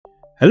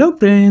Hello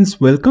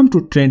friends, welcome to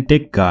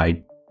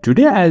TrendTechGuide.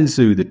 Today I'll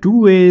show you the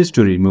two ways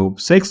to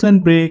remove section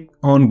break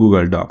on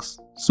Google Docs.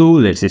 So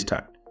let's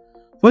start.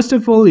 First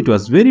of all, it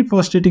was very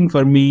frustrating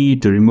for me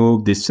to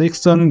remove this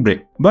section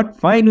break, but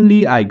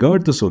finally I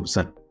got the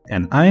solution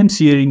and I am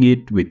sharing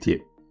it with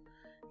you.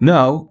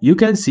 Now you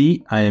can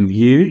see I am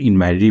here in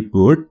my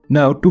report.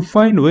 Now to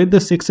find where the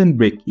section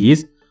break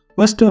is,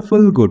 first of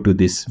all go to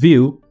this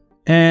view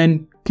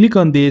and click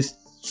on this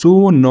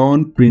show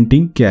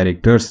non-printing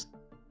characters.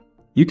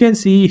 You can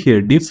see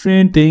here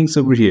different things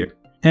over here,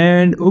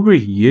 and over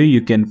here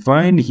you can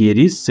find here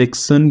is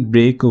section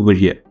break over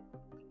here.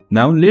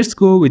 Now let's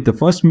go with the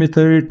first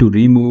method to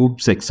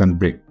remove section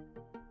break.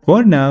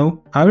 For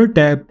now I will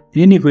tap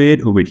anywhere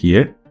over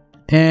here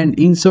and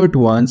insert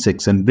one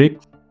section break,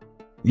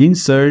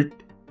 insert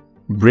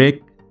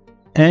break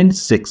and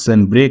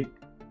section break.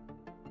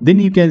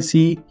 Then you can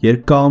see here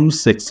comes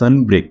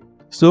section break.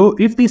 So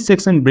if this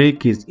section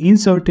break is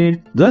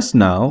inserted just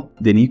now,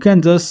 then you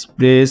can just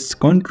press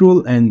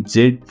Ctrl and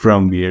Z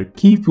from your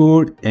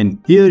keyboard and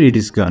here it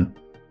is gone.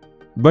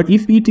 But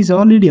if it is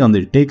already on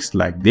the text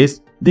like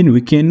this, then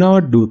we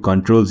cannot do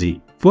Ctrl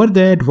Z. For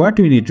that, what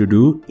we need to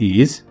do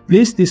is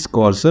place this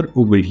cursor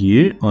over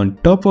here on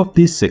top of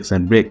this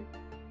section break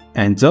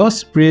and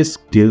just press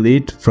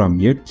delete from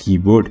your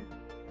keyboard.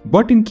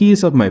 But in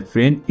case of my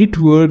friend, it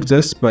works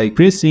just by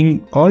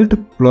pressing Alt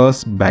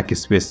plus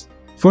backspace.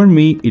 For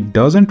me, it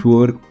doesn't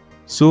work,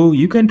 so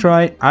you can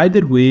try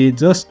either way,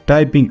 just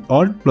typing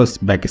Alt plus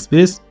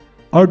backspace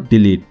or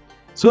delete.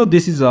 So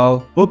this is all.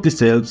 Hope this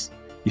helps.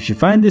 If you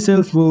find this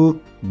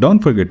helpful, don't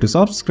forget to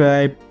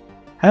subscribe.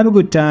 Have a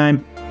good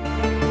time.